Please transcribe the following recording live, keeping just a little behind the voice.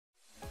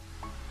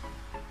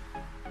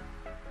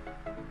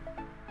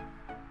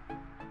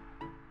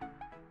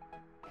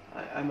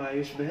I'm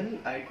Aaayush Bahl.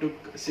 I took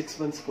 6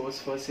 months course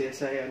for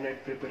CSI and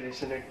net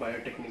preparation at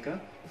Biotecnika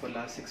for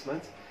last 6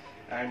 months,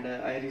 and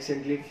I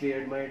recently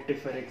cleared my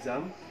TIFR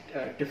exam,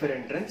 TIFR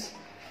entrance.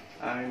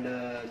 And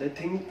the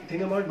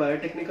thing about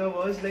Biotecnika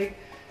was like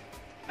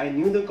I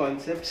knew the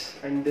concepts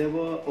and they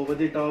were over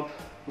the top,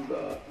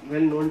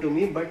 well known to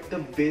me, but the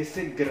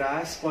basic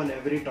grasp on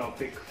every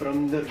topic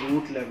from the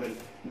root level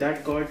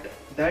that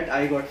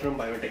I got from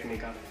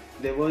Biotecnika.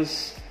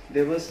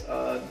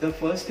 The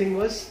first thing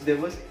was there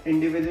was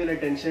individual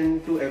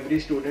attention to every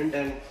student,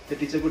 and the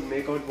teacher could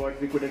make out what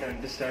we couldn't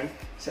understand.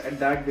 So at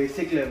that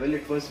basic level,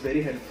 it was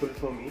very helpful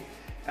for me.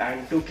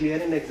 And to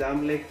clear an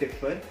exam like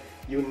TIFR,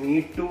 you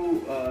need to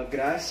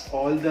grasp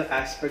all the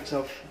aspects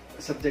of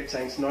subject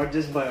science, not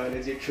just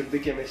biology. It should be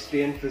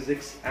chemistry and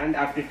physics and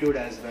aptitude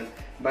as well.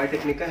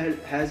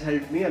 Biotecnika has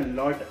helped me a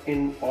lot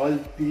in all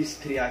these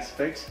three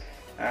aspects,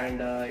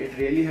 and it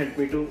really helped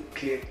me to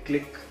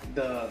click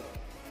the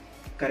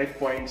correct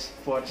points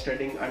for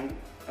studying and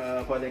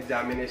for the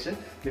examination,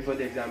 before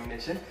the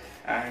examination.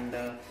 And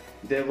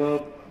there were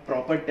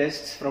proper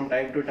tests from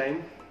time to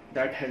time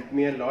that helped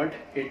me a lot.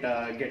 It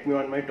get me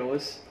on my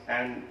toes,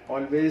 and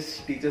always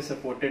teachers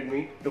supported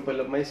me to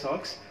pull up my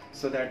socks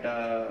so that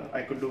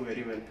I could do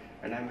very well.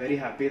 And I'm very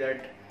happy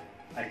that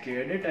I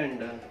cleared it,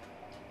 and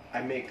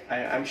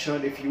I'm sure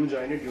if you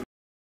join it, you